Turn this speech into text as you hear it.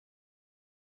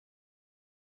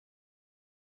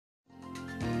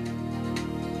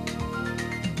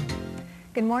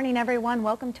Good morning, everyone.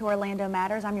 Welcome to Orlando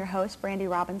Matters. I'm your host, Brandy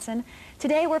Robinson.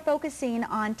 Today we're focusing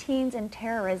on teens and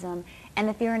terrorism and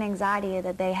the fear and anxiety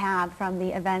that they have from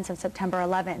the events of September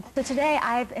 11th. So today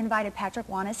I've invited Patrick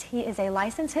Wanis. He is a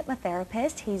licensed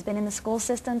hypnotherapist. He's been in the school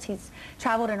systems. He's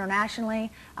traveled internationally.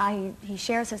 He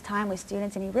shares his time with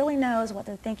students, and he really knows what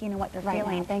they're thinking and what they're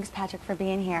feeling. Thanks, Patrick, for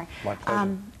being here. My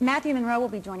pleasure. Matthew Monroe will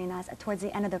be joining us towards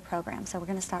the end of the program, so we're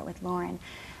going to start with Lauren.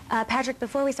 Patrick,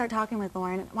 before we start talking with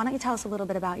Lauren, why don't you tell us a little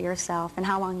bit about yourself and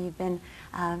how long you've been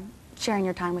sharing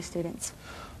your time with students?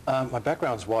 My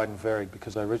background's wide and varied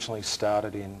because I originally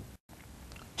started in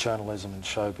journalism and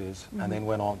showbiz and then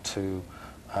went on to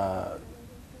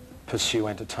pursue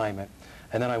entertainment.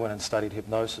 And then I went and studied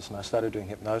hypnosis, and I started doing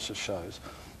hypnosis shows.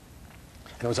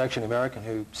 And it was actually an American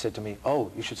who said to me, "Oh,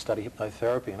 you should study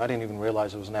hypnotherapy." And I didn't even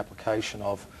realize it was an application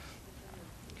of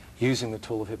using the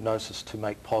tool of hypnosis to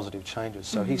make positive changes.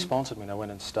 So he sponsored me, and I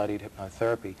went and studied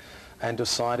hypnotherapy and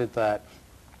decided that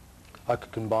I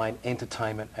could combine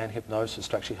entertainment and hypnosis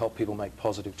to actually help people make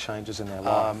positive changes in their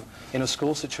life. In a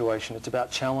school situation, it's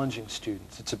about challenging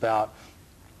students. It's about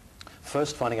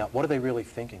first finding out what are they really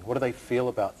thinking, what do they feel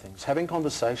about things, having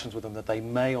conversations with them that they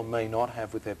may or may not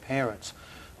have with their parents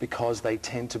because they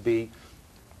tend to be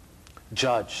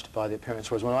judged by their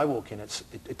parents, whereas when I walk in,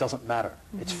 it doesn't matter.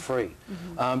 It's free.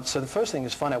 So the first thing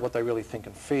is find out what they really think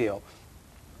and feel.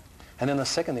 And then the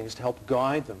second thing is to help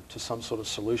guide them to some sort of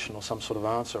solution or some sort of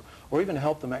answer, or even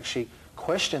help them actually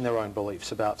question their own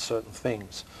beliefs about certain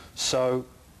things. So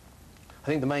I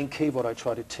think the main key of what I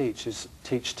try to teach is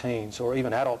teach teens, or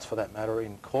even adults for that matter,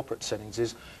 in corporate settings,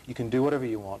 is you can do whatever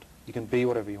you want, you can be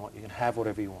whatever you want, you can have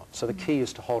whatever you want. So the key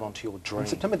is to hold on to your dream. When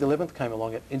September the 11th came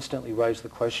along, it instantly raised the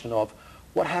question of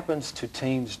what happens to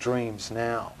teens' dreams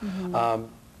now?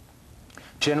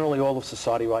 Generally, all of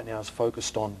society right now is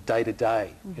focused on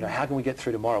day-to-day. You know, how can we get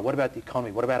through tomorrow? What about the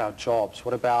economy? What about our jobs?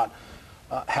 What about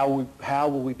how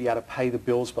will we be able to pay the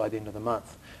bills by the end of the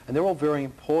month? And they're all very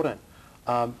important.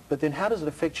 But then how does it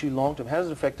affect you long-term? How does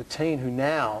it affect a teen who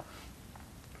now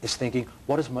is thinking,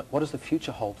 what does the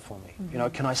future hold for me? You know,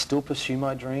 can I still pursue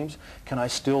my dreams? Can I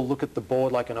still look at the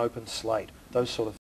board like an open slate? Those sort of